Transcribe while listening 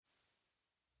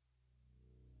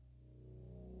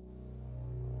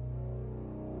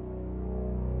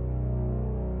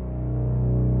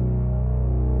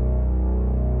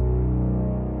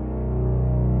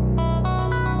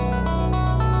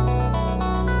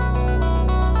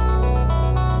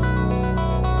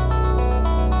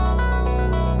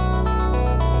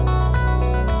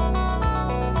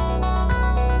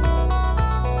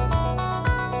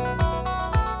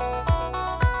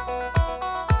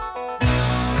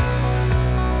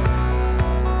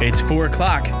It's 4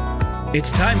 o'clock. It's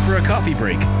time for a coffee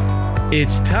break.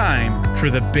 It's time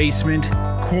for the Basement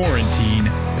Quarantine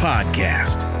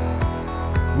Podcast.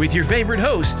 With your favorite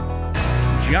host,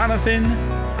 Jonathan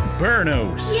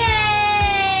Bernos.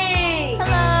 Yay!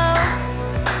 Hello!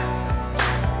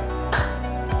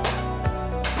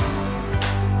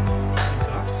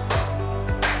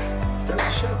 Start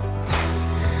the show.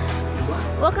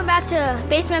 Welcome back to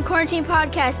Basement Quarantine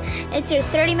Podcast. It's your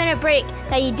 30-minute break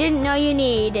that you didn't know you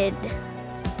needed.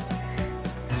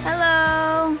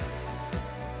 Hello.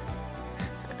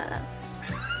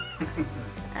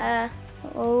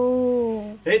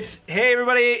 Hey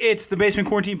everybody, it's the Basement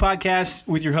Quarantine Podcast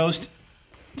with your host.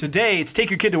 Today it's Take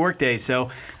Your Kid to Work Day,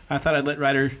 so I thought I'd let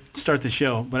Ryder start the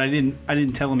show, but I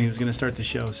didn't tell him he was going to start the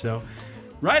show. So,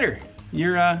 Ryder,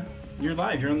 you're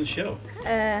live. You're on the show.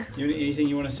 Anything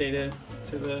you want to say to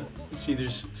the? Let's see.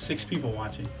 There's 6 people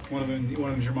watching. One of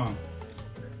them's your mom.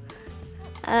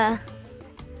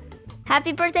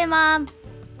 Happy birthday, Mom.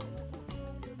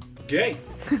 Jay.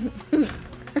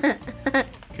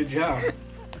 Good job.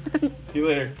 See you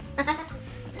later.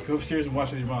 Go upstairs and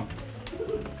watch with your mom.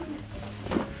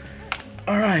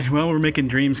 All right. Well, we're making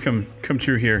dreams come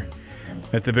true here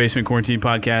at the Basement Quarantine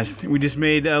Podcast. We just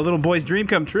made a little boy's dream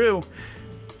come true.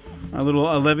 A little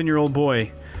 11-year-old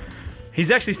boy. He's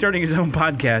actually starting his own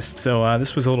podcast, so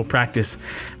this was a little practice.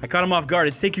 I caught him off guard.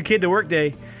 It's Take Your Kid to Work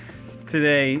Day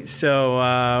today,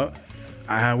 so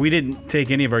we didn't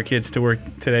take any of our kids to work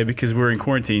today because we're in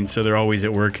quarantine, so they're always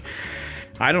at work.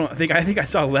 I think I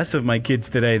saw less of my kids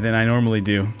today than I normally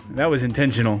do. That was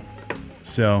intentional.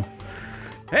 So,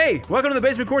 hey, welcome to the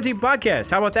Basement Quarantine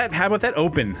Podcast. How about that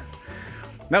open?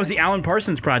 That was the Alan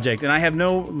Parsons Project, and I have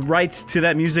no rights to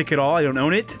that music at all. I don't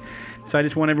own it, so I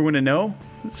just want everyone to know.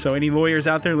 So any lawyers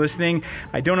out there listening,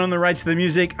 I don't own the rights to the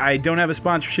music. I don't have a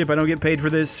sponsorship. I don't get paid for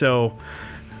this, so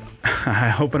I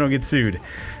hope I don't get sued.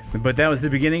 But that was the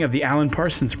beginning of the Alan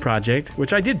Parsons Project,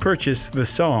 which I did purchase the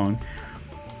song.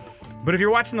 But if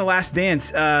you're watching The Last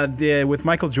Dance with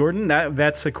Michael Jordan,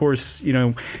 that's of course,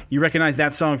 you recognize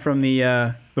that song from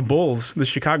the Bulls, the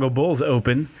Chicago Bulls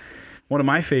Open. One of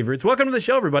my favorites. Welcome to the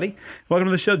show, everybody. Welcome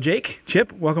to the show, Jake,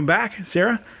 Chip. Welcome back,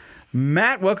 Sarah,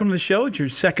 Matt. Welcome to the show. It's your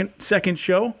second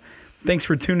show. Thanks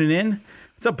for tuning in.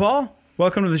 What's up, Paul?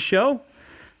 Welcome to the show.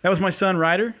 That was my son,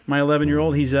 Ryder, my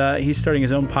 11-year-old. He's starting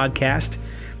his own podcast.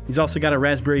 He's also got a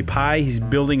Raspberry Pi. He's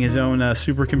building his own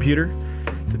supercomputer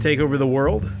to take over the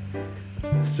world.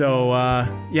 So,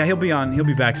 yeah, he'll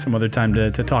be back some other time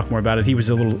to talk more about it. He was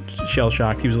a little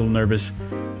shell-shocked. He was a little nervous.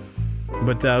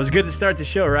 But it was good to start the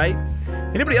show, right?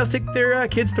 Anybody else take their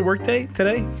kids to work day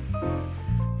today?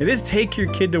 It is Take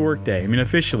Your Kid to Work Day. I mean,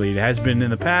 officially, it has been in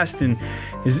the past. And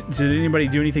did anybody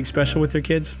do anything special with their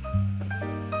kids?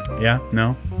 Yeah?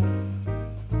 No?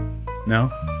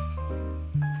 No?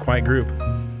 Quiet group.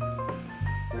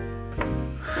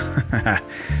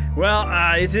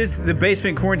 Well, it is the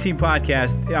Basement Quarantine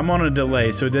Podcast. I'm on a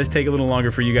delay, so it does take a little longer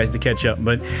for you guys to catch up.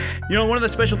 But, one of the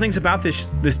special things about this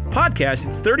podcast,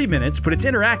 it's 30 minutes, but it's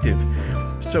interactive.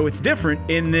 So it's different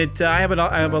in that I have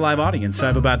a live audience. I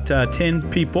have about 10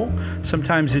 people.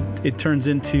 Sometimes it turns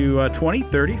into 20,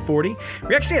 30, 40.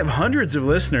 We actually have hundreds of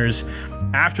listeners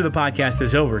after the podcast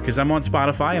is over because I'm on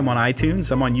Spotify, I'm on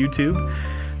iTunes, I'm on YouTube.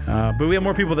 But we have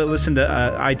more people that listen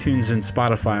to iTunes and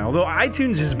Spotify. Although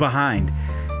iTunes is behind.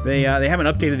 They haven't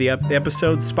updated the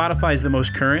episodes. Spotify is the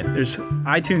most current.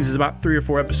 iTunes is about 3 or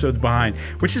 4 episodes behind,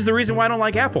 which is the reason why I don't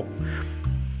like Apple.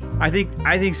 I think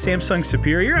Samsung's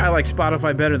superior. I like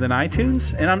Spotify better than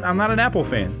iTunes, and I'm not an Apple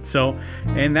fan.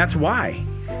 And that's why.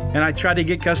 And I tried to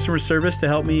get customer service to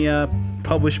help me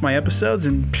publish my episodes,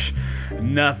 and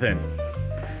nothing.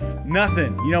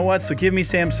 You know what? So give me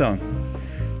Samsung.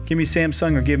 Give me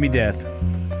Samsung or give me death.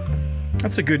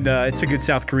 That's a good. It's a good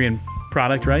South Korean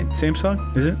product, right?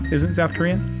 Samsung, isn't it South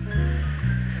Korean?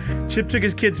 Chip took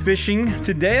his kids fishing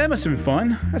today. That must have been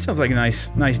fun. That sounds like a nice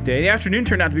day. The afternoon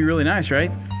turned out to be really nice,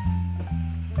 right?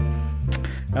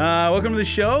 Welcome to the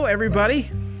show, everybody.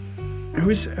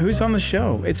 Who's on the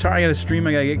show? It's sorry, I got to stream.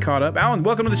 I got to get caught up. Alan,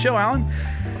 welcome to the show, Alan.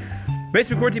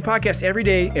 Basement Quarantine Podcast every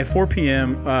day at 4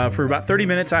 p.m. For about 30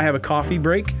 minutes. I have a coffee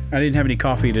break. I didn't have any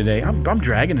coffee today. I'm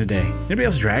dragging today. Anybody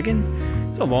else dragging?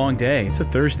 It's a long day. It's a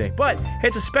Thursday. But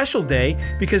it's a special day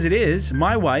because it is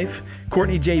my wife,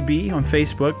 Courtney JB on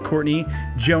Facebook, Courtney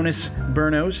Jonas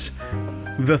Bernos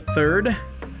the Third,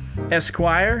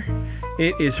 Esquire.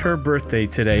 It is her birthday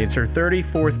today. It's her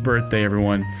 34th birthday,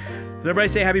 everyone. So everybody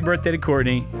say happy birthday to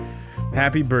Courtney.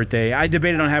 Happy birthday. I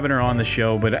debated on having her on the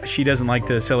show, but she doesn't like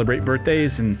to celebrate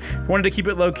birthdays and wanted to keep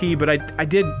it low key. But I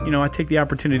did, I take the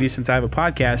opportunity since I have a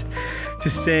podcast to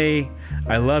say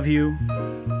I love you.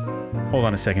 Hold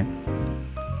on a second.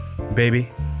 Baby,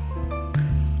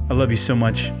 I love you so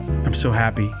much. I'm so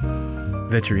happy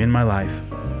that you're in my life.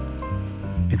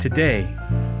 And today,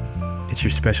 it's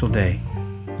your special day.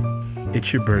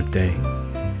 It's your birthday.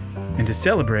 And to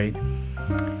celebrate,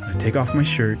 I'm going to take off my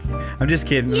shirt. I'm just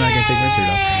kidding. I'm not going to take my shirt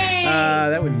off.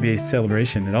 That wouldn't be a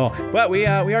celebration at all. But we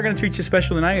are going to treat you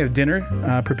special tonight. We have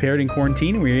dinner prepared in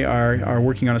quarantine. We are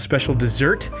working on a special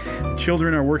dessert. The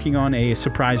children are working on a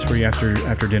surprise for you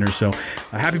after dinner. So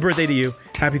happy birthday to you.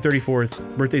 Happy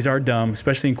 34th. Birthdays are dumb,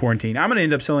 especially in quarantine. I'm going to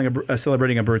end up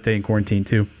celebrating a birthday in quarantine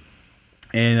too.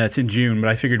 And it's in June, but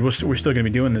I figured we're still going to be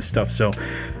doing this stuff. So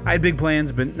I had big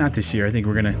plans, but not this year. I think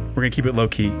we're gonna keep it low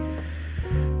key.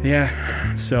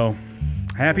 Yeah. So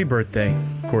happy birthday,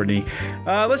 Courtney.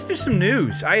 Let's do some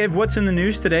news. I have what's in the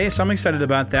news today, so I'm excited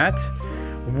about that.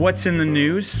 What's in the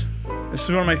news? This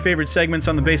is one of my favorite segments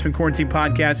on the Basement Quarantine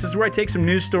Podcast. This is where I take some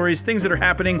news stories, things that are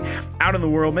happening out in the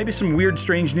world, maybe some weird,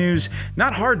 strange news,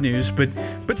 not hard news, but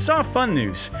soft, fun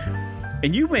news.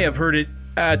 And you may have heard it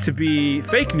to be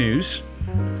fake news,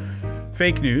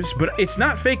 but it's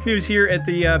not fake news here at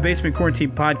the Basement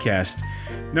Quarantine Podcast.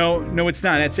 No, it's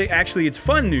not. It's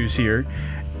fun news here,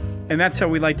 and that's how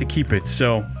we like to keep it.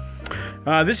 So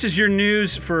this is your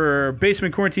news for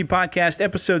Basement Quarantine Podcast,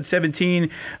 episode 17,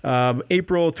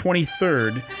 April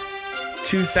 23rd,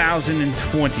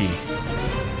 2020.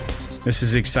 This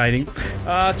is exciting.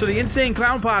 So the Insane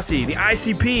Clown Posse, the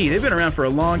ICP, they've been around for a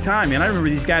long time, man. I remember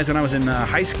these guys when I was in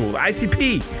high school. The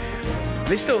ICP,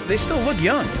 they still look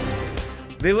young.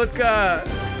 They look,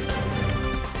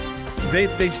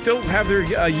 they still have their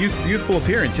youthful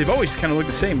appearance. They've always kind of looked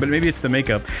the same, but maybe it's the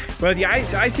makeup. But the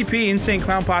ICP, Insane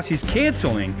Clown Posse, is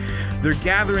canceling their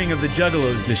Gathering of the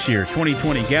Juggalos this year,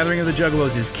 2020. Gathering of the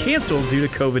Juggalos is canceled due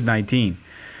to COVID-19.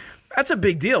 That's a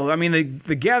big deal. I mean,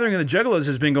 the Gathering of the Juggalos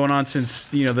has been going on since,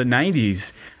 the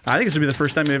 90s. I think this will be the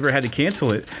first time they've ever had to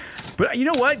cancel it. But you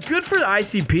know what? Good for the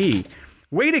ICP.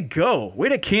 Way to go. Way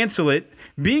to cancel it.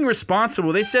 Being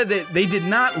responsible. They said that they did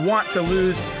not want to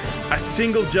lose a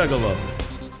single Juggalo.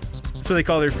 That's what they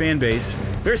call their fan base.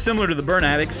 Very similar to the Burn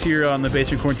Addicts here on the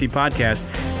Basement Quarantine Podcast.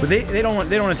 But they don't want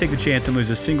to take the chance and lose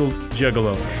a single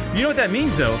Juggalo. You know what that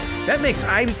means, though? That makes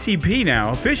ICP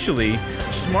now officially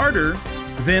smarter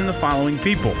than the following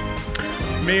people.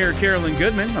 Mayor Carolyn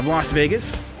Goodman of Las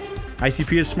Vegas.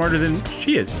 ICP is smarter than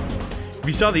she is. If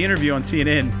you saw the interview on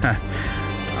CNN,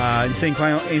 Insane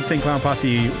Clown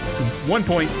Posse, 1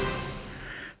 point.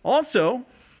 Also,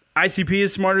 ICP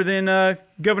is smarter than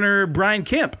Governor Brian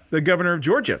Kemp, the governor of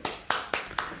Georgia.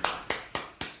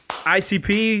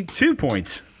 ICP, 2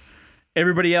 points.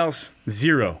 Everybody else,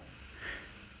 0.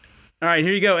 All right,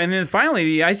 here you go. And then finally,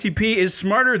 the ICP is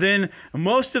smarter than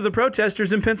most of the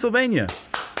protesters in Pennsylvania.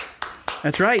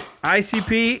 That's right.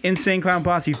 ICP, Insane Clown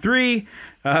Posse, 3.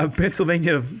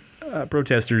 Pennsylvania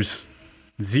protesters,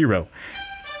 0.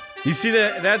 You see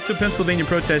that? That's a Pennsylvania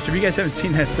protester. If you guys haven't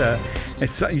seen that,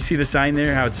 you see the sign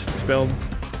there, how it's spelled?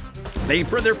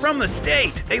 They're from the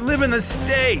state. They live in the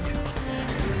state.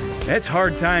 That's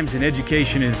hard times, and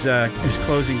education is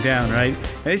closing down, right?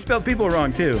 And they spelled people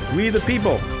wrong, too. We the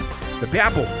people. The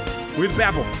Papple. We're the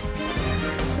Papple.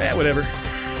 Whatever.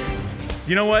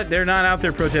 You know what? They're not out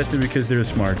there protesting because they're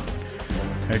smart.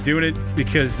 They're doing it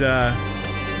because they're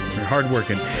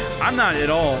hardworking. I'm not at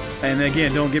all, and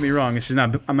again, don't get me wrong.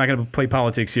 I'm not going to play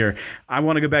politics here. I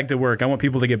want to go back to work. I want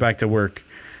people to get back to work.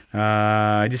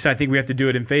 I think we have to do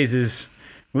it in phases.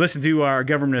 We listen to our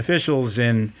government officials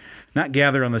and not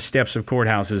gather on the steps of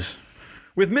courthouses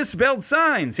with misspelled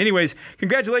signs. Anyways,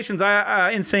 congratulations,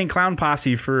 Insane Clown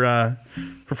Posse, for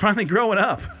finally growing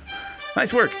up.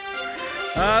 Nice work.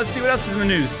 Let's see what else is in the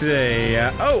news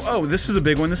today. This is a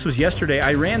big one. This was yesterday.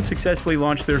 Iran successfully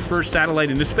launched their first satellite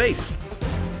into space.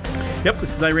 Yep,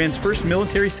 this is Iran's first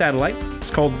military satellite.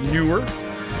 It's called Noor.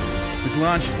 It was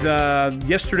launched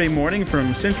yesterday morning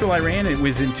from central Iran. It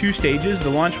was in 2 stages.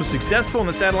 The launch was successful and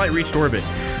the satellite reached orbit.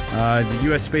 The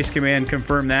U.S. Space Command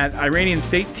confirmed that. Iranian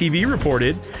state TV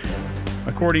reported,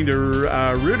 according to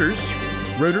Reuters,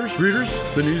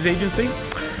 the news agency.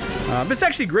 This is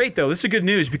actually great, though. This is good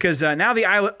news because now the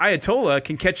Ayatollah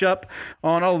can catch up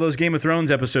on all of those Game of Thrones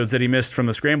episodes that he missed from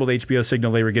the scrambled HBO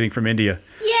signal they were getting from India.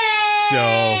 Yay!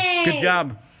 So, good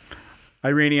job,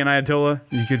 Iranian Ayatollah.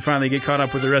 You can finally get caught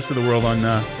up with the rest of the world on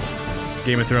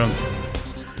Game of Thrones.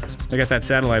 They got that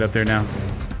satellite up there now.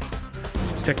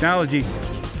 Technology.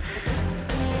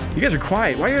 You guys are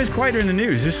quiet. Why are you guys quieter in the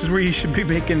news? This is where you should be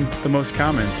making the most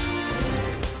comments.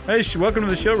 Hey, welcome to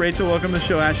the show, Rachel. Welcome to the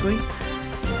show, Ashley.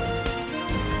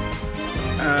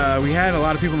 We had a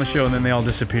lot of people on the show, and then they all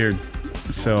disappeared.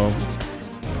 So,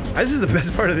 this is the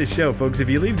best part of this show, folks. If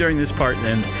you leave during this part,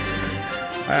 then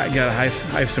I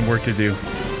have some work to do.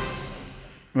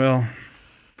 Well,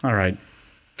 all right.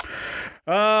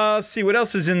 Let's see what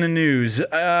else is in the news.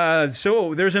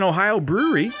 So there's an Ohio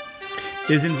brewery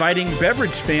is inviting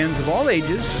beverage fans of all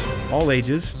ages,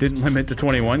 didn't limit to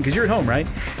 21 because you're at home, right?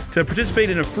 To participate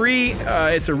in a free,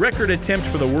 it's a record attempt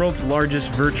for the world's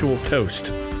largest virtual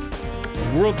toast.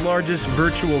 World's largest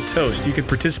virtual toast. You could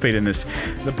participate in this.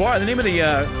 The name of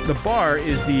the bar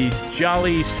is the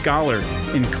Jolly Scholar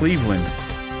in Cleveland.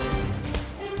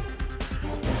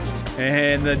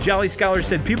 And the Jolly Scholar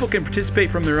said people can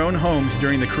participate from their own homes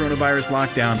during the coronavirus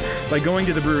lockdown by going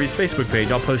to the brewery's Facebook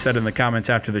page. I'll post that in the comments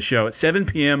after the show at 7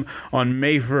 p.m. on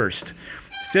May 1st.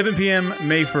 7 p.m.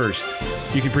 May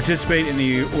 1st. You can participate in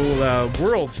the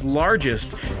world's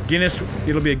largest Guinness.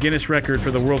 It'll be a Guinness record for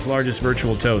the world's largest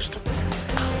virtual toast.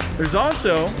 There's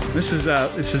also, this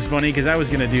is funny because I was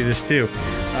going to do this too.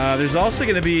 There's also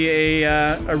going to be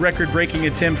a record-breaking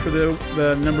attempt for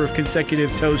the number of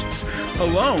consecutive toasts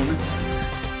alone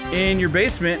in your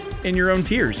basement in your own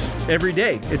tiers every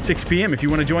day at 6 p.m. if you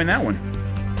want to join that one.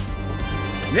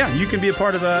 Yeah, you can be a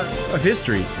part of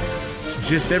history. So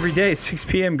just every day at 6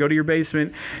 p.m., go to your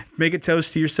basement, make a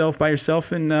toast to yourself by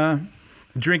yourself, and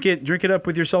drink it up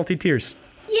with your salty tears.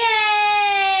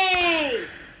 Yay!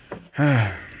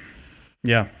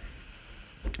 Yeah.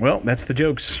 Well, that's the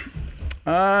jokes.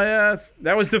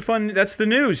 That was the fun. That's the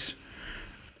news.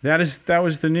 That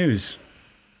was the news.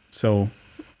 So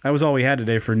that was all we had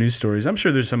today for news stories. I'm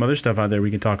sure there's some other stuff out there we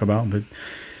can talk about, but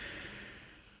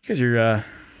because you're a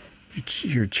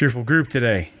cheerful group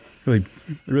today,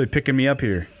 really picking me up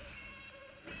here.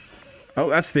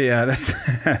 Oh,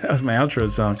 that was my outro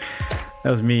song. That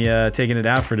was me taking it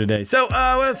out for today. So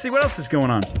let's see what else is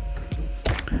going on.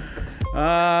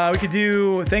 We could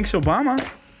do Thanks Obama.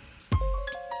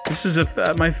 This is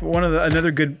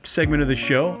another good segment of the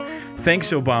show. Thanks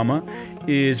Obama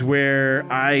is where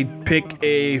I pick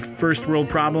a first world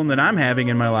problem that I'm having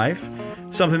in my life,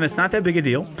 something that's not that big a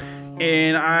deal,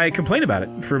 and I complain about it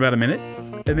for about a minute,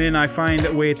 and then I find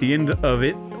a way at the end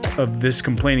of this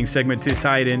complaining segment to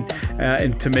tie it in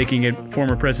into making it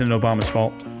former President Obama's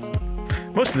fault.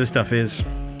 Most of this stuff is.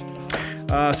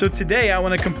 So today I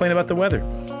want to complain about the weather.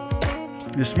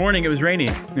 This morning it was rainy,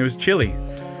 it was chilly,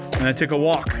 and I took a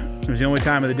walk. It was the only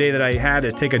time of the day that I had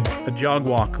to take a jog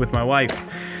walk with my wife.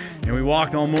 And we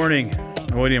walked all morning.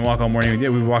 Well, we didn't walk all morning,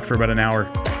 we walked for about an hour.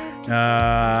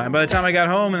 And by the time I got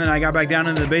home and then I got back down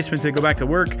into the basement to go back to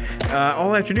work,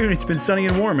 all afternoon it's been sunny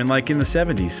and warm and like in the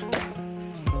 70s.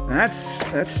 That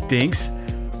stinks.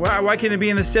 Why can't it be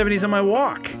in the 70s on my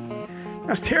walk?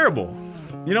 That's terrible.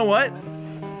 You know what?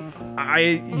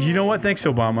 Thanks,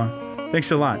 Obama.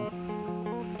 Thanks a lot.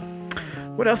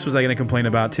 What else was I going to complain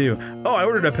about too? Oh, I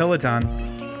ordered a Peloton,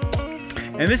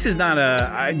 and this is not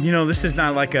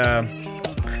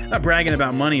not bragging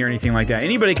about money or anything like that.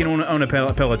 Anybody can own a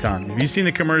Peloton. Have you seen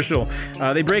the commercial?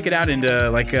 They break it out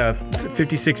into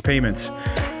 56 payments,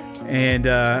 and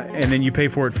then you pay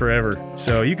for it forever.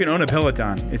 So you can own a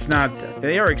Peloton.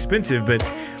 They are expensive, but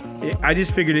I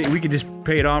just figured we could just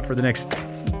pay it off for the next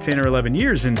 10 or 11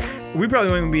 years, and we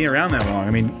probably won't be around that long.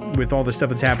 I mean, with all the stuff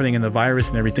that's happening in the virus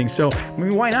and everything. So,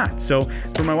 why not? So,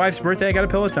 for my wife's birthday, I got a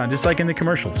Peloton, just like in the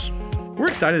commercials. We're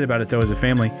excited about it, though, as a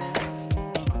family.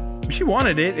 She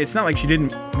wanted it. It's not like she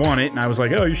didn't want it, and I was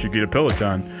like, oh, you should get a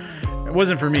Peloton. It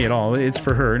wasn't for me at all. It's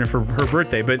for her and for her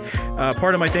birthday. But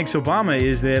part of my Thanks Obama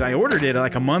is that I ordered it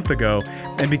like a month ago,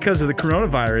 and because of the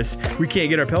coronavirus, we can't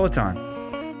get our Peloton.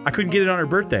 I couldn't get it on her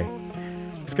birthday.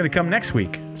 It's going to come next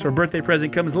week, so her birthday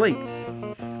present comes late.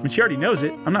 I mean, she already knows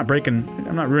it. I'm not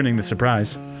ruining the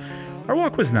surprise. Our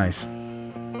walk was nice.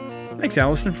 Thanks,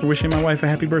 Allison, for wishing my wife a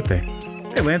happy birthday.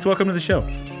 Hey, Lance, welcome to the show.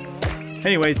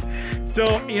 Anyways,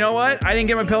 so you know what? I didn't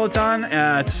get my Peloton.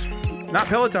 It's not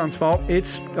Peloton's fault.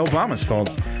 It's Obama's fault.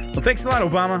 Well, thanks a lot,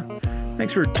 Obama.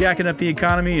 Thanks for jacking up the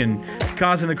economy and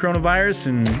causing the coronavirus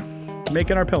and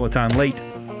making our Peloton late.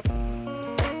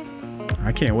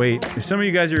 I can't wait. If some of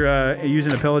you guys are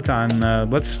using a Peloton,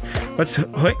 let's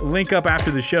link up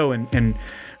after the show and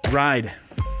ride.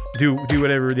 Do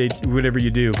whatever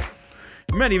you do.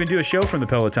 We might even do a show from the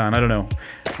Peloton. I don't know.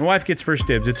 My wife gets first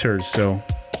dibs. It's hers. So,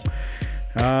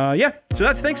 yeah. So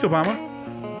that's Thanks, Obama.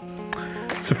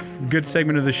 It's a good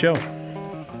segment of the show.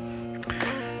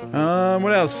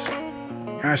 What else?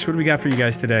 Gosh, what do we got for you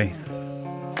guys today?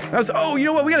 You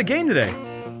know what? We got a game today.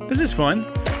 This is fun.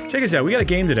 Check us out. We got a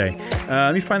game today.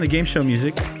 Let me find the game show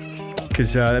music,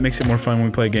 because that makes it more fun when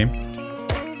we play a game.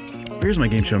 Here's my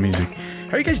game show music.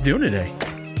 How are you guys doing today?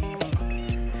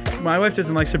 My wife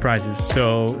doesn't like surprises,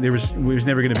 so it was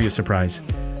never going to be a surprise.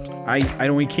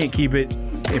 We can't keep it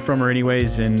from her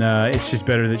anyways, and it's just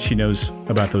better that she knows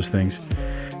about those things.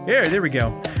 Yeah, there we go.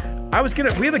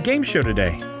 We have a game show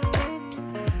today.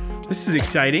 This is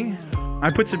exciting. I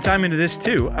put some time into this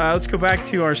too. Let's go back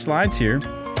to our slides here.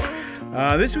 We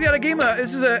got a game.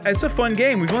 It's a fun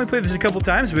game. We've only played this a couple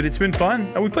times, but it's been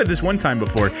fun. We played this one time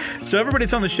before. So everybody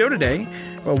that's on the show today,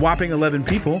 a whopping 11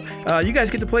 people, you guys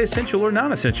get to play essential or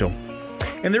non-essential.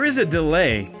 And there is a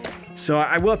delay, so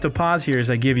I will have to pause here as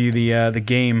I give you the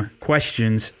game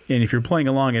questions. And if you're playing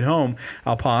along at home,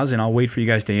 I'll pause and I'll wait for you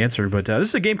guys to answer. But this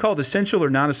is a game called Essential or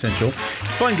Non-Essential.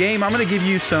 Fun game. I'm going to give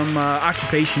you some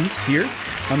occupations here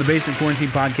on the Basement Quarantine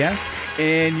Podcast.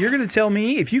 And you're going to tell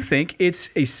me if you think it's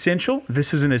essential, if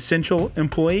this is an essential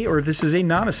employee, or if this is a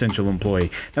non-essential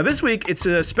employee. Now, this week, it's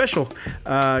a special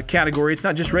category. It's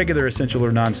not just regular essential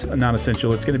or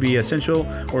non-essential. It's going to be essential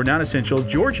or non-essential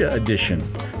Georgia edition,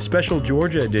 special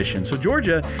Georgia edition. So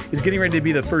Georgia is getting ready to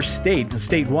be the first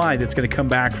statewide that's going to come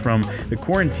back from the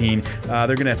quarantine.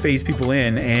 They're going to phase people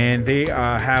in, and they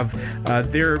have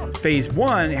their phase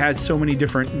one has so many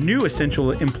different new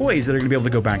essential employees that are going to be able to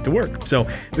go back to work. So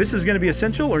this is going to be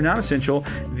essential or non-essential,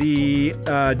 the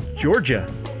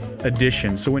Georgia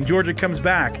edition. So when Georgia comes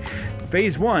back,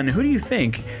 phase one, who do you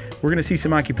think we're going to see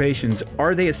some occupations?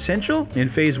 Are they essential in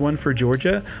phase one for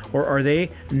Georgia, or are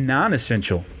they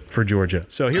non-essential for Georgia?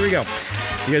 So here we go.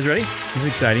 You guys ready? This is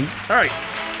exciting. All right.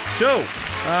 So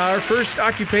our first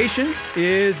occupation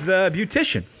is the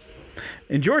beautician.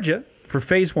 In Georgia, for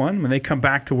phase one, when they come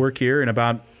back to work here in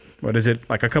about,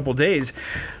 like a couple days,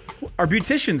 are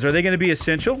beauticians, are they going to be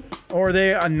essential, or are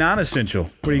they a non-essential?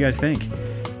 What do you guys think?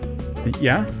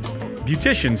 Yeah?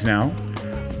 Beauticians now.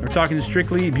 We're talking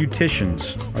strictly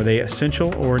beauticians. Are they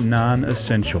essential or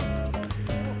non-essential?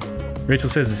 Rachel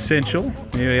says essential.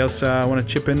 Anybody else want to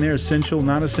chip in there? Essential,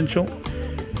 non-essential?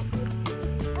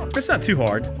 It's not too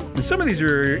hard. And some of these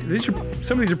are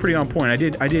pretty on point.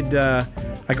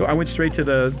 I went straight to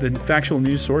the factual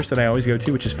news source that I always go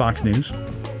to, which is Fox News,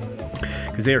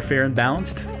 because they are fair and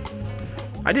balanced.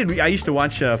 I used to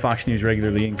watch Fox News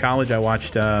regularly. In college, I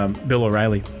watched Bill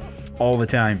O'Reilly all the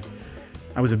time.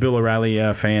 I was a Bill O'Reilly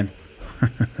fan.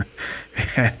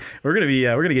 We're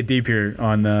gonna get deep here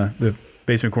on the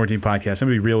Basement Quarantine Podcast. I'm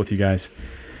gonna be real with you guys.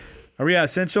 Are we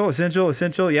essential?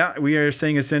 Essential? Yeah, we are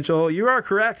saying essential. You are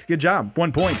correct. Good job.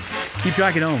 1 point. Keep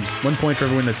track at home. 1 point for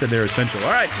everyone that said they're essential. All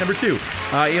right, number 2.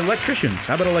 Electricians.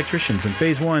 How about electricians in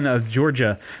phase 1 of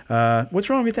Georgia?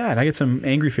 What's wrong with that? I get some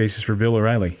angry faces for Bill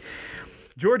O'Reilly.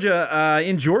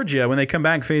 In Georgia, when they come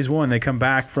back phase 1, they come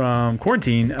back from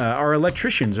quarantine. Are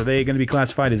electricians, are they going to be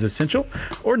classified as essential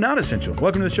or not essential?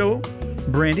 Welcome to the show,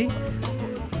 Brandy.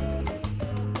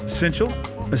 Essential.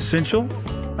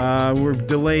 We're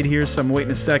delayed here, so I'm waiting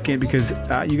a second because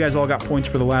you guys all got points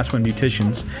for the last one,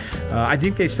 beauticians. I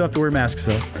think they still have to wear masks,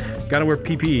 though. Got to wear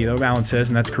PPE, though, Alan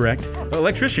says, and that's correct. But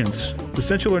electricians,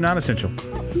 essential or non-essential?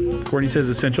 Courtney says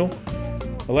essential.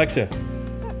 Alexa,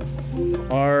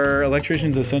 are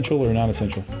electricians essential or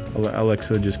non-essential?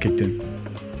 Alexa just kicked in.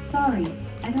 Sorry,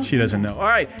 she doesn't know. All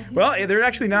right, well, they're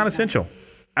actually non-essential.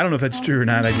 I don't know if that's true or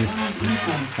not. I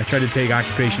tried to take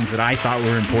occupations that I thought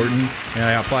were important, and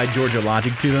I applied Georgia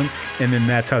logic to them, and then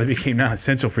that's how they became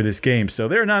non-essential for this game. So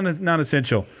they're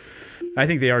non-essential. I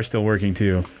think they are still working,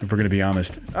 too, if we're going to be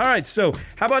honest. All right, so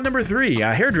how about number 3?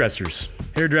 Hairdressers.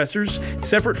 Hairdressers,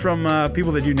 separate from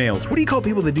people that do nails. What do you call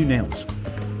people that do nails?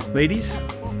 Ladies?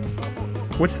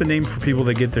 What's the name for people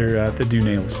that get their that do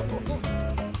nails?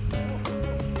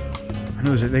 I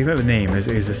know they have a name. Is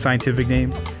a scientific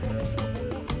name?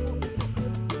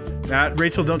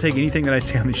 Rachel, don't take anything that I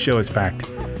say on the show as fact.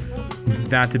 This is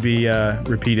not to be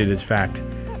repeated as fact.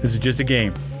 This is just a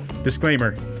game.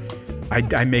 Disclaimer: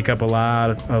 I make up a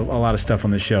lot of stuff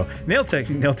on the show. Nail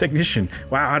technician.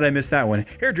 Wow, how did I miss that one?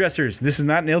 Hairdressers. This is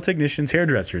not nail technicians.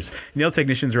 Hairdressers. Nail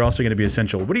technicians are also going to be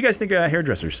essential. What do you guys think of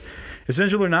hairdressers?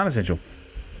 Essential or non-essential?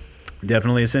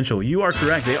 Definitely essential. You are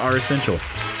correct. They are essential,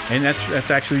 and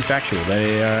that's actually factual.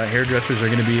 That hairdressers are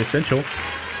going to be essential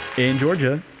in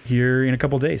Georgia here in a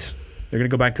couple days. They're going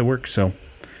to go back to work, so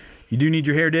you do need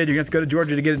your hair did. You're going to have to go to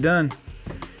Georgia to get it done.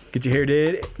 Get your hair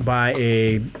did by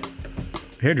a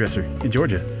hairdresser in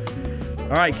Georgia.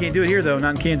 All right, can't do it here, though.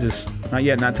 Not in Kansas. Not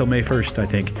yet. Not till May 1st, I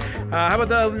think. How about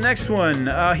the next one?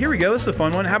 Here we go. This is a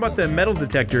fun one. How about the metal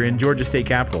detector in Georgia State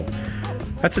Capitol?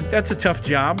 That's a tough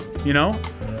job, you know?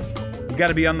 You got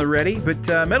to be on the ready, but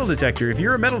metal detector. If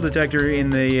you're a metal detector in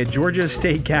the Georgia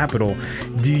State Capitol,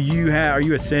 are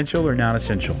you essential or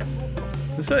non-essential?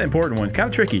 This is an important one. It's kind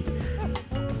of tricky.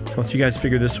 So let you guys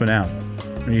figure this one out.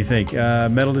 What do you think?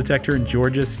 Metal detector in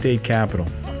Georgia State Capitol.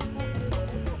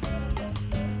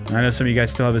 I know some of you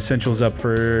guys still have essentials up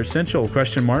for essential,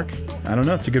 question mark. I don't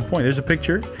know. It's a good point. There's a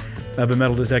picture of a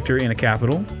metal detector in a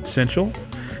Capitol. Essential.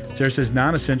 Sarah says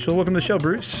non-essential. Welcome to the show,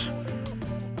 Bruce.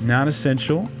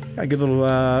 Non-essential. Got a good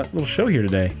little show here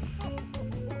today.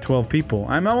 12 people.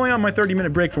 I'm only on my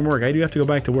 30-minute break from work. I do have to go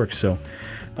back to work, so...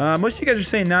 most of you guys are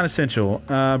saying non-essential.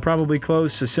 Probably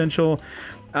close. Essential.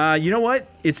 You know what?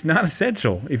 It's not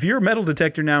essential. If you're a metal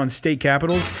detector now in state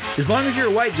capitals, as long as you're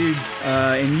a white dude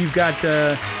and you've got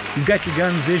your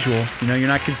guns visual, you're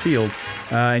not concealed,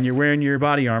 and you're wearing your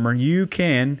body armor, you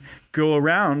can go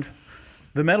around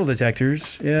the metal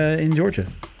detectors in Georgia.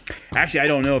 Actually, I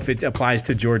don't know if it applies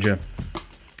to Georgia.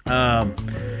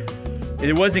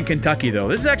 It was in Kentucky, though.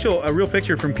 This is actually a real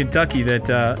picture from Kentucky that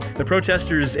the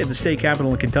protesters at the state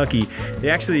capitol in Kentucky,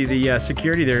 the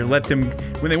security there let them,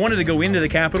 when they wanted to go into the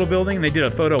Capitol building, they did a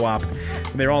photo op.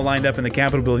 They're all lined up in the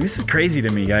Capitol building. This is crazy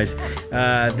to me, guys.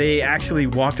 They actually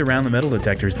walked around the metal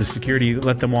detectors. The security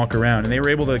let them walk around, and they were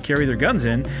able to carry their guns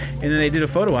in, and then they did a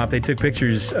photo op. They took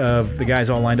pictures of the guys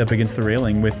all lined up against the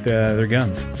railing with their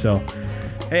guns. So,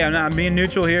 hey, I'm being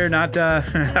neutral here, not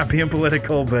being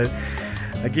political, but...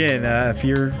 Again, if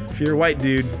you're a white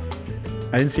dude,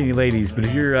 I didn't see any ladies, but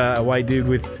if you're a white dude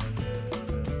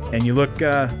and you look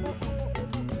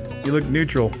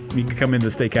neutral, you can come into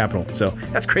the state capitol. So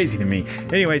that's crazy to me.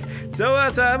 Anyways, so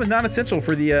that was non-essential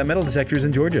for the metal detectors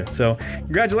in Georgia. So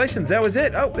congratulations, that was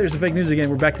it. Oh, there's the fake news again.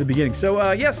 We're back to the beginning.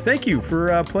 So yes, thank you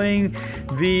for playing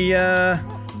the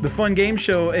fun game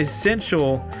show,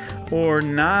 essential or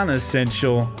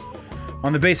non-essential.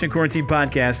 On the Basement Quarantine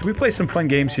Podcast, we play some fun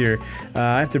games here.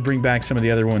 I have to bring back some of the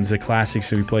other ones, the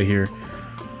classics that we play here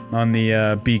on the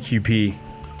BQP.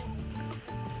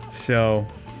 So,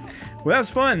 well, that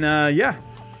was fun. Yeah,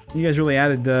 you guys really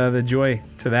added the joy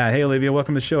to that. Hey, Olivia,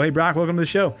 welcome to the show. Hey, Brock, welcome to the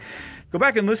show. Go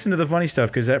back and listen to the funny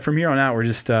stuff because from here on out, we're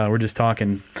just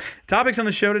talking. Topics on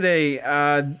the show today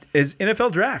is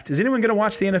NFL Draft. Is anyone going to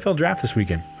watch the NFL Draft this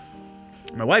weekend?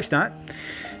 My wife's not,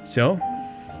 so.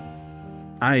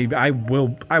 I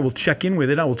will check in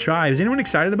with it. I will try. Is anyone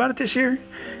excited about it this year?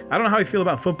 I don't know how I feel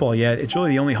about football yet. It's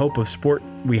really the only hope of sport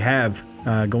we have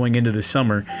going into the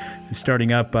summer and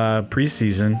starting up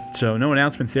preseason. So no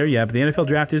announcements there yet, but the NFL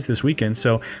Draft is this weekend.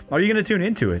 So are you going to tune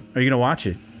into it? Are you going to watch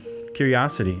it?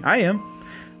 Curiosity. I am.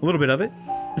 A little bit of it.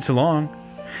 It's long.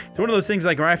 It's one of those things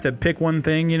like where I have to pick one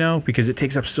thing, because it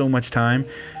takes up so much time.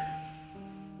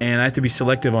 And I have to be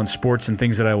selective on sports and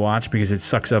things that I watch because it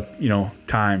sucks up,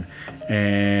 time.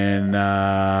 And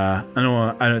I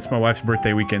know it's my wife's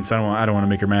birthday weekend, so I don't want to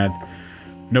make her mad.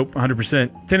 Nope,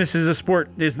 100%. Tennis is a sport.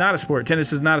 It's not a sport.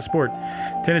 Tennis is not a sport.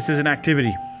 Tennis is an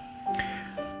activity.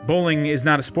 Bowling is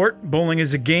not a sport. Bowling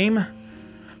is a game.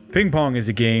 Ping pong is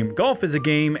a game. Golf is a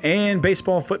game. And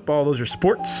baseball, football, those are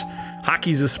sports.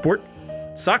 Hockey's a sport.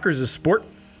 Soccer's a sport.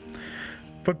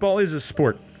 Football is a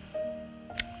sport.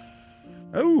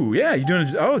 Oh, yeah, you're doing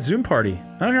a Zoom party.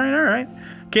 All right.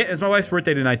 It's my wife's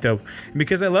birthday tonight, though. And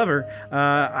because I love her,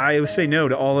 I say no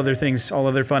to all other things, all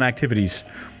other fun activities.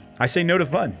 I say no to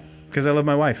fun because I love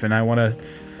my wife, and I want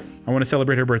to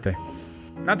celebrate her birthday.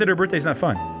 Not that her birthday's not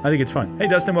fun. I think it's fun. Hey,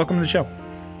 Dustin, welcome to the show.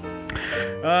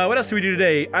 What else do we do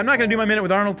today? I'm not going to do my Minute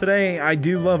with Arnold today. I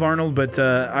do love Arnold, but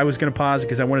I was going to pause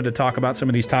because I wanted to talk about some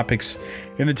of these topics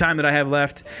in the time that I have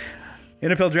left.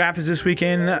 NFL Draft is this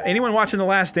weekend. Anyone watching The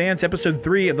Last Dance, episode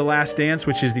 3 of The Last Dance,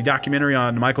 which is the documentary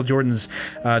on Michael Jordan's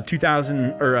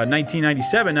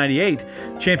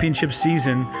 1997-98 championship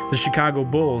season, the Chicago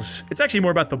Bulls. It's actually more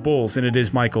about the Bulls than it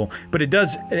is Michael, but it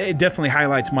definitely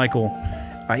highlights Michael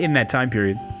in that time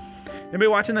period. Anybody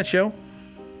watching that show? A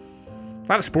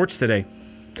lot of sports today.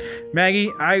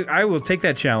 Maggie, I will take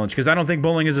that challenge because I don't think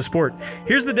bowling is a sport.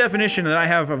 Here's the definition that I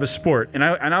have of a sport, and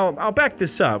I'll back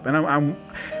this up, and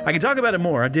I can talk about it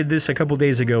more. I did this a couple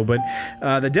days ago, but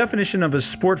the definition of a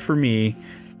sport for me,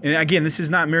 and again, this is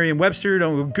not Merriam-Webster.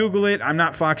 Don't Google it. I'm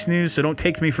not Fox News, so don't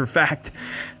take me for fact.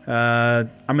 I'm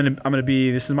gonna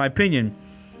be. This is my opinion.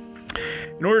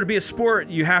 In order to be a sport,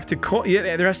 there has to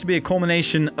be a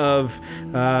culmination of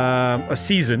a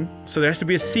season. So there has to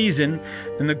be a season,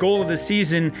 and the goal of the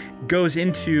season goes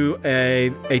into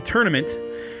a tournament,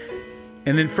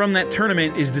 and then from that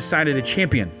tournament is decided a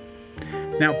champion.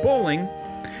 Now, bowling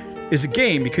is a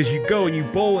game because you go and you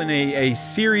bowl in a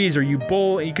series, or you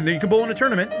can bowl in a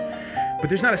tournament, but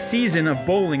there's not a season of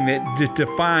bowling that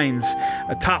defines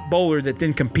a top bowler that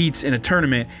then competes in a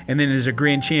tournament and then is a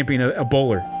grand champion, a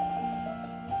bowler.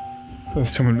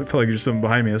 Someone felt like there's someone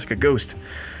behind me. That's like a ghost.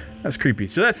 That's creepy.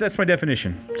 So that's my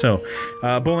definition. So,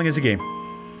 bowling is a game.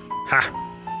 Ha!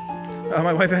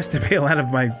 My wife has to bail out of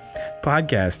my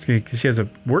podcast because she has a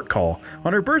work call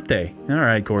on her birthday. All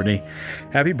right, Courtney.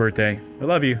 Happy birthday. I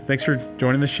love you. Thanks for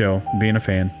joining the show and being a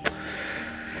fan.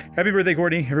 Happy birthday,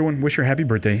 Courtney. Everyone wish her happy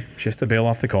birthday. She has to bail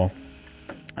off the call.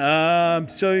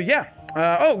 So, yeah.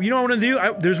 You know what I want to do?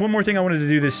 There's one more thing I wanted to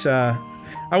do this.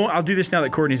 I'll do this now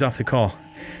that Courtney's off the call.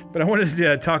 But I wanted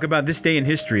to talk about this day in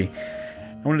history.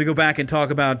 I wanted to go back and talk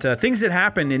about things that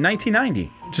happened in 1990,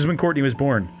 which is when Courtney was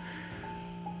born.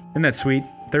 Isn't that sweet?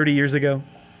 30 years ago,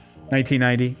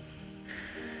 1990.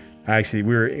 Actually,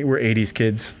 we're 80s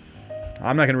kids.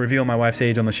 I'm not going to reveal my wife's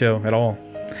age on the show at all.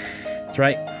 That's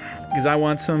right, because I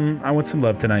want some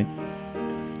love tonight.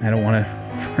 I don't want to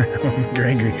make her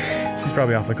angry. She's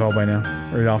probably off the call by now,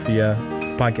 or off the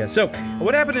podcast. So,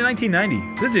 what happened in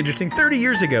 1990? This is interesting. 30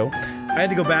 years ago, I had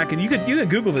to go back, and you could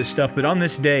Google this stuff, but on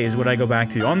this day is what I go back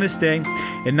to. On this day,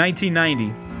 in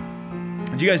 1990,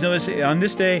 did you guys know this? On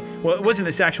this day, well, it wasn't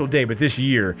this actual day, but this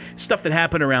year, stuff that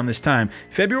happened around this time.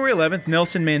 February 11th,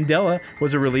 Nelson Mandela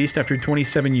was released after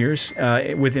 27 years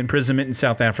with imprisonment in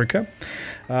South Africa.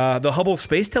 The Hubble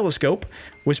Space Telescope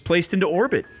was placed into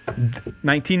orbit.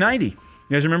 1990. You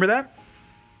guys remember that?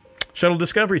 Shuttle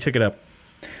Discovery took it up.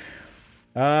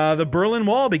 The Berlin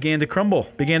Wall began to come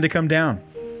down.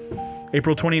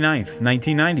 April 29th,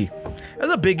 1990. That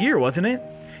was a big year, wasn't it?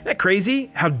 Isn't that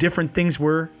crazy how different things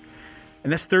were?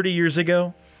 And that's 30 years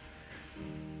ago.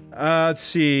 Let's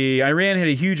see. Iran had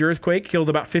a huge earthquake, killed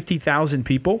about 50,000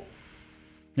 people.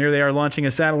 Here they are launching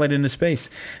a satellite into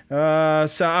space. So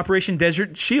Operation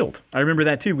Desert Shield. I remember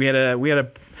that too. We had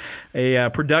a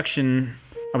production.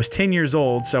 I was 10 years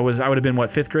old, so I would have been,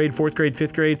 fourth grade,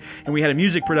 fifth grade, and we had a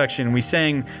music production, and we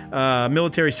sang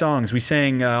military songs. We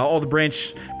sang all the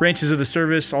branches of the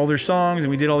service, all their songs, and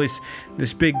we did all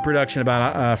this big production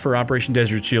about for Operation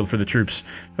Desert Shield for the troops.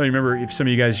 I don't remember if some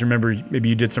of you guys remember, maybe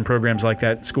you did some programs like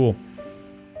that at school.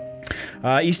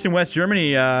 East and West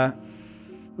Germany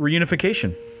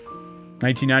reunification.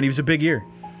 1990 was a big year.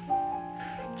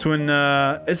 It's when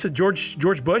it's George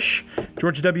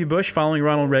W. Bush following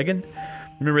Ronald Reagan.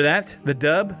 Remember that? The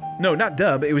dub? No, not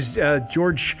dub. It was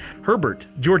George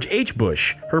H.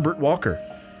 Bush. Herbert Walker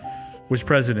was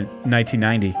president in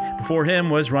 1990. Before him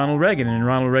was Ronald Reagan. And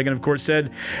Ronald Reagan, of course, said,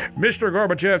 "Mr.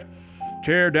 Gorbachev,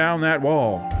 tear down that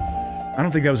wall." I don't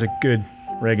think that was a good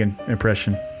Reagan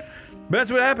impression. But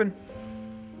that's what happened.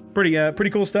 Pretty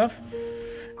cool stuff.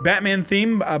 Batman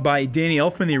theme by Danny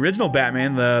Elfman, the original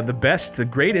Batman, the best, the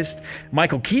greatest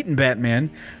Michael Keaton Batman.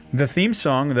 The theme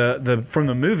song, the from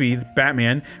the movie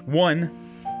Batman, won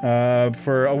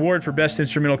for award for best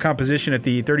instrumental composition at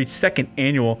the 32nd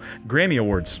annual Grammy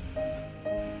Awards.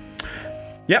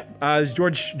 Yep, it's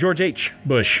George H.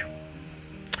 Bush,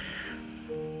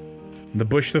 the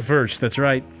Bush the First. That's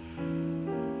right.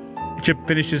 Chip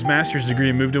finished his master's degree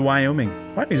and moved to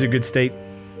Wyoming. Wyoming's a good state.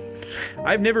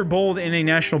 I've never bowled in a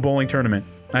national bowling tournament.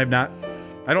 I have not.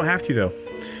 I don't have to though,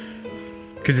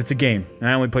 because it's a game and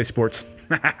I only play sports.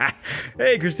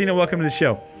 Hey, Christina, welcome to the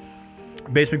show.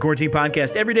 Basement Quarantine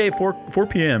Podcast every day at 4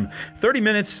 p.m. 30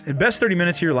 minutes, the best 30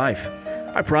 minutes of your life.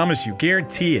 I promise you,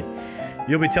 guarantee it.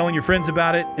 You'll be telling your friends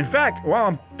about it. In fact, while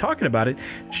I'm talking about it,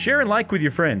 share and like with your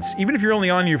friends. Even if you're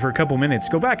only on here for a couple minutes,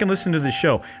 go back and listen to the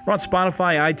show. We're on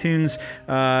Spotify, iTunes.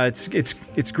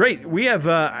 It's great. We have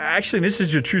actually, this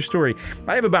is a true story.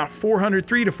 I have about 300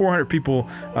 to 400 people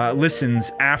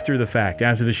listens after the fact,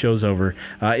 after the show's over,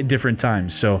 at different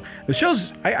times. So the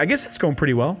show's, I guess it's going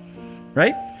pretty well,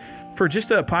 right? For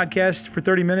just a podcast for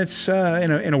 30 minutes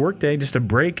in a work day, just a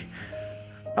break.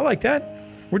 I like that.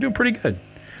 We're doing pretty good.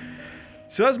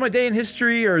 So that's my day in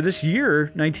history, or this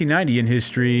year, 1990 in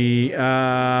history.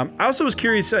 I also was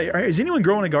curious, is anyone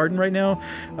growing a garden right now?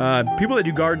 People that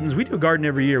do gardens, we do a garden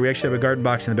every year. We actually have a garden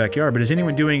box in the backyard. But is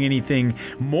anyone doing anything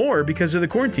more because of the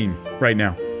quarantine right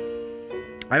now?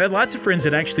 I've had lots of friends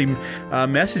that actually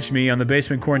messaged me on the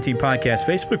Basement Quarantine Podcast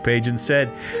Facebook page and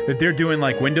said that they're doing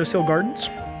like windowsill gardens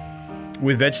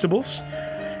with vegetables.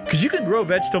 Because you can grow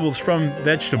vegetables from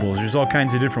vegetables. There's all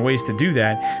kinds of different ways to do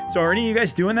that. So are any of you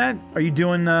guys doing that? Are you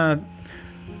doing more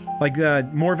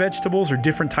vegetables or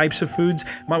different types of foods?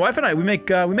 My wife and I, we make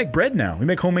bread now. We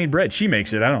make homemade bread. She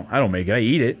makes it. I don't make it. I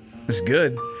eat it. It's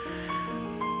good.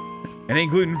 It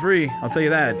ain't gluten free. I'll tell you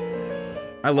that.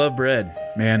 I love bread,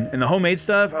 man. And the homemade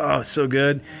stuff, oh, it's so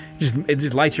good. It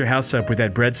just lights your house up with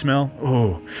that bread smell.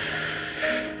 Oh,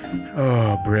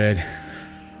 bread.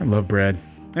 I love bread.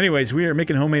 Anyways, we are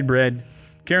making homemade bread.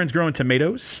 Karen's growing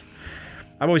tomatoes.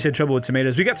 I've always had trouble with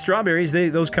tomatoes. We got strawberries.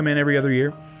 Those come in every other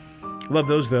year. Love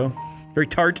those, though. Very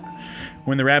tart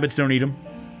when the rabbits don't eat them.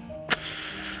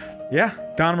 Yeah,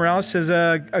 Don Morales has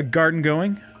a garden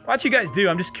going. What you guys do,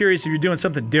 I'm just curious if you're doing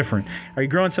something different. Are you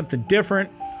growing something different?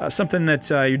 Something that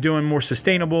you're doing more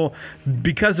sustainable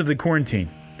because of the quarantine?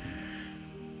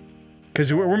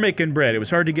 Because we're making bread. It was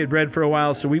hard to get bread for a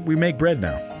while, so we make bread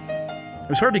now. It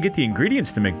was hard to get the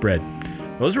ingredients to make bread.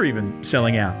 Those were even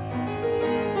selling out.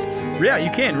 Yeah,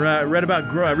 you can. Read about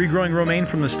regrowing romaine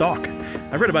from the stalk.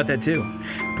 I've read about that too.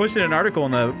 Posted an article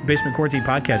on the Basement Quarantine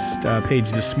podcast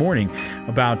page this morning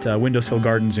about windowsill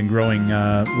gardens and growing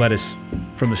lettuce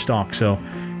from the stalk. So,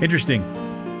 interesting.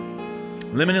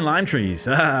 Lemon and lime trees.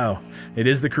 Oh, it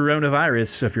is the coronavirus.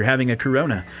 So if you're having a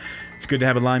corona, it's good to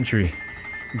have a lime tree.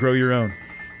 Grow your own.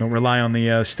 Don't rely on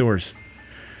the stores.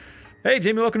 Hey,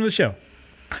 Jamie, welcome to the show.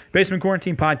 Basement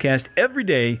Quarantine podcast every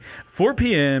day, 4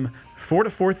 p.m., 4 to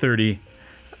 4:30.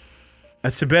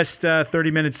 That's the best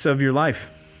 30 minutes of your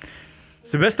life.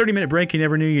 It's the best 30-minute break you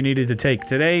never knew you needed to take.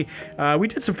 Today, we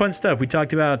did some fun stuff. We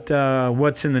talked about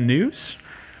what's in the news.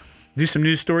 Do some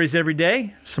news stories every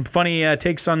day. Some funny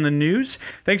takes on the news.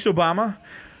 Thanks, Obama.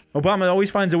 Obama always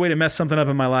finds a way to mess something up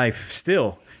in my life.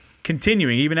 Still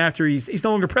continuing, even after he's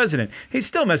no longer president. He's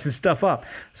still messing stuff up.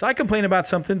 So I complain about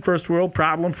something, first world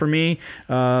problem for me,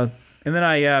 and then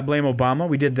I blame Obama.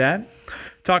 We did that.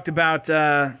 Talked about,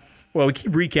 we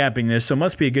keep recapping this, so it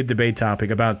must be a good debate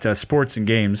topic about sports and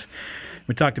games.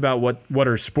 We talked about what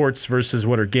are sports versus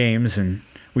what are games, and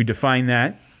we define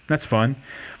that. That's fun.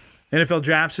 NFL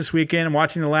drafts this weekend. I'm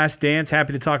watching The Last Dance.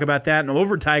 Happy to talk about that. And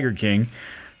over Tiger King.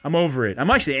 I'm over it. I'm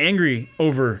actually angry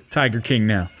over Tiger King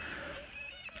now.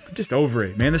 I'm just over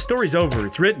it, man. The story's over.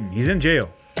 It's written. He's in jail.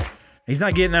 He's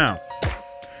not getting out.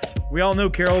 We all know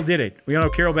Carol did it. We all know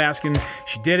Carol Baskin.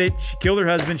 She did it. She killed her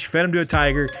husband. She fed him to a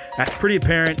tiger. That's pretty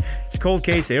apparent. It's a cold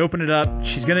case. They open it up.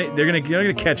 They're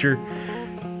gonna catch her.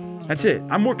 That's it.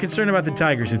 I'm more concerned about the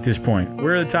Tigers at this point.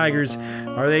 Where are the Tigers?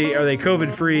 Are they COVID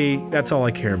free? That's all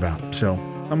I care about. So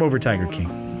I'm over Tiger King.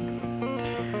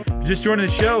 If you're just joining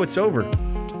the show, it's over.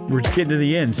 We're just getting to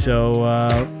the end. So,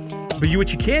 but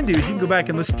what you can do is you can go back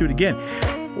and listen to it again.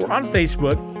 We're on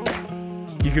Facebook.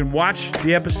 You can watch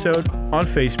the episode on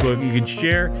Facebook. You can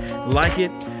share, like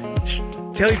it,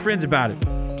 tell your friends about it.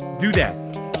 Do that.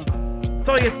 That's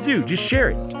all you have to do. Just share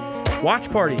it. Watch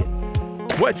party it.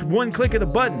 What's one click of the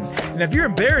button? And if you're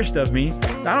embarrassed of me,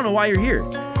 I don't know why you're here.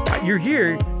 You're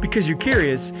here because you're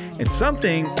curious, and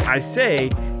something I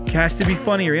say has to be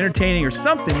funny or entertaining or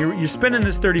something. You're spending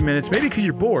this 30 minutes, maybe because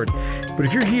you're bored. But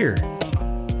if you're here,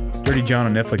 Dirty John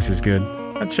on Netflix is good.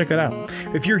 Let's check that out.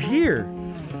 If you're here,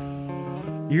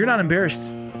 you're not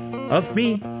embarrassed of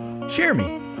me, share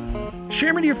me.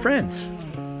 Share me to your friends.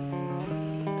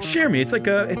 Share me. It's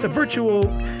a virtual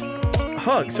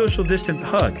hug, social distance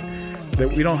hug. That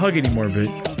we don't hug anymore,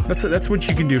 but that's what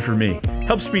you can do for me.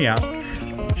 Helps me out.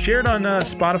 Share it on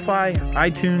Spotify,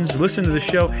 iTunes. Listen to the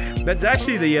show. That's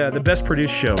actually the best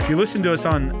produced show. If you listen to us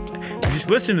just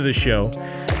listen to the show.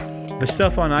 The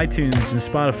stuff on iTunes and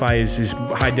Spotify is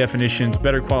high definition, it's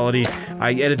better quality.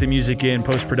 I edit the music in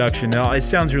post-production. It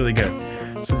sounds really good.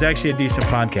 So it's actually a decent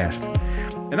podcast.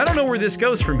 And I don't know where this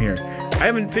goes from here. I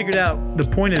haven't figured out the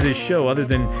point of this show other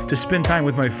than to spend time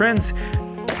with my friends,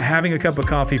 having a cup of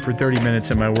coffee for 30 minutes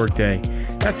in my workday.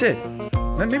 That's it.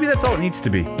 Maybe that's all it needs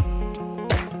to be.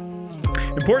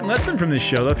 Important lesson from this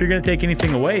show, though, if you're going to take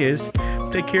anything away, is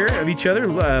take care of each other,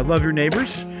 love your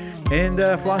neighbors, and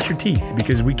floss your teeth,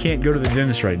 because we can't go to the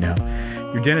dentist right now.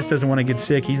 Your dentist doesn't want to get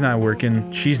sick. He's not working.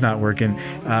 She's not working.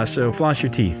 So floss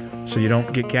your teeth so you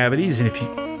don't get cavities. And if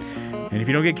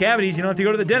you don't get cavities, you don't have to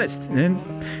go to the dentist. And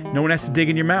then no one has to dig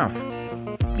in your mouth.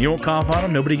 You don't cough on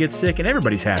them. Nobody gets sick, and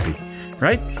everybody's happy.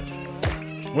 Right?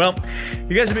 Well,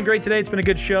 you guys have been great today. It's been a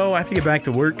good show. I have to get back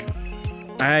to work.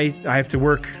 I have to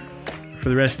work for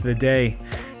the rest of the day.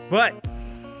 But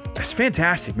it's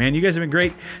fantastic, man. You guys have been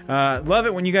great. Love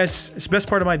it when you guys, it's the best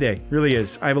part of my day. Really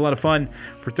is. I have a lot of fun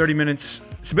for 30 minutes.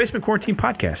 It's the Basement Quarantine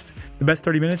podcast. The best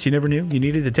 30 minutes you never knew you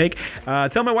needed to take.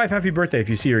 Tell my wife happy birthday if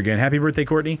you see her again. Happy birthday,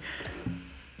 Courtney.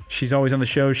 She's always on the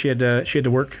show. She had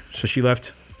to work, so she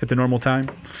left at the normal time.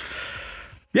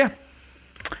 Yeah.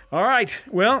 All right.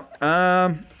 Well,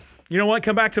 you know what?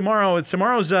 Come back tomorrow.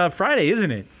 Tomorrow's Friday,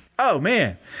 isn't it? Oh,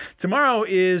 man. Tomorrow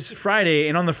is Friday,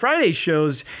 and on the Friday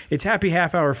shows, it's Happy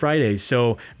Half Hour Fridays.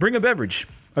 So bring a beverage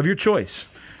of your choice.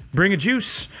 Bring a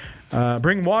juice.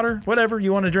 Bring water. Whatever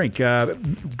you want to drink.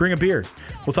 Bring a beer.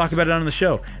 We'll talk about it on the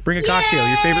show. Bring a cocktail,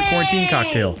 your favorite quarantine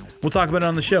cocktail. We'll talk about it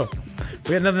on the show.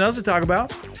 We had nothing else to talk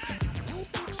about.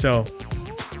 So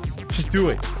just do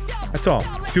it. That's all.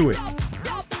 Do it.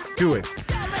 Do it.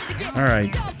 All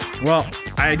right. Well,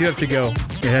 I do have to go.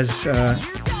 It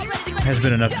has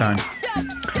been enough time.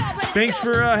 Thanks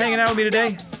for hanging out with me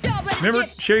today. Remember,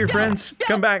 share your friends.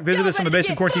 Come back, visit us on the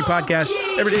Basement Quarantine podcast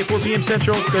every day at 4 p.m.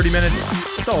 Central, 30 minutes.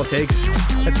 That's all it takes.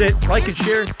 That's it. Like and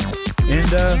share.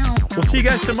 And we'll see you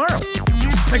guys tomorrow.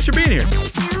 Thanks for being here.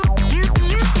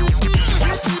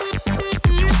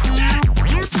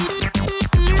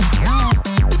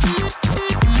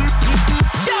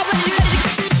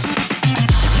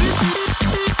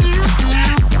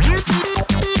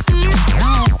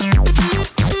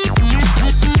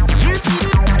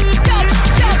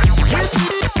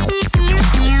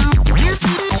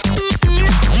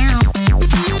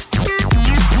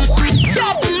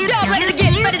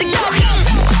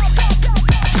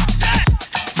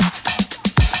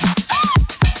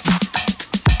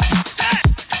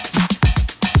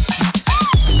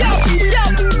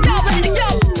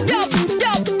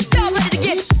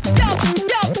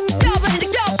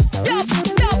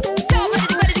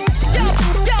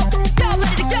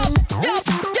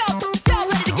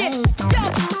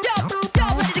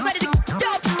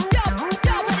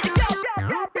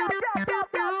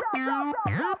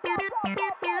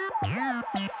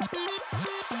 Come